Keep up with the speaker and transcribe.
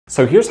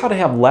So here's how to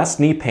have less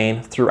knee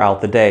pain throughout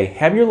the day.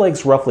 Have your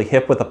legs roughly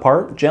hip-width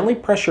apart, gently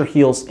press your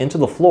heels into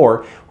the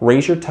floor,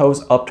 raise your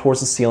toes up towards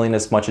the ceiling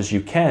as much as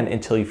you can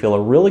until you feel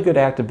a really good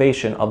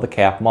activation of the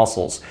calf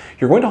muscles.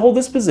 You're going to hold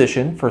this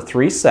position for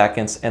 3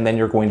 seconds and then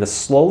you're going to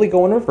slowly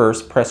go in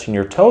reverse, pressing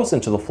your toes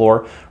into the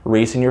floor,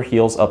 raising your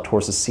heels up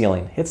towards the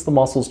ceiling. Hits the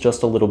muscles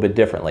just a little bit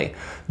differently.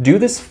 Do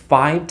this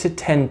 5 to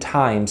 10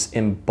 times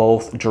in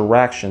both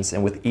directions,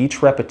 and with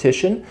each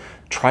repetition,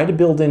 try to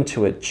build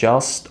into it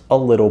just a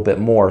little bit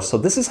more. So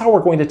this is how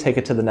we're going to take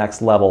it to the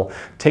next level.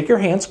 Take your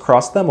hands,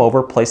 cross them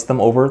over, place them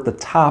over the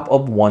top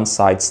of one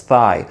side's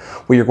thigh.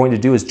 What you're going to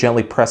do is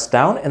gently press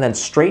down and then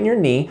straighten your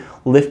knee,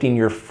 lifting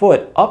your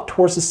foot up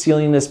towards the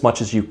ceiling as much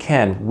as you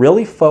can.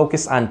 Really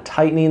focus on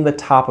tightening the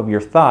top of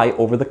your thigh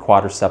over the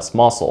quadriceps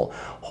muscle.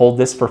 Hold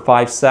this for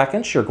 5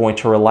 seconds. You're going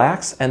to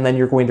relax and then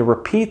you're going to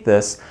repeat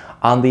this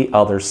on the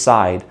other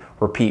side.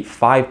 Repeat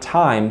 5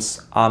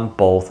 times on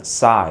both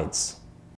sides.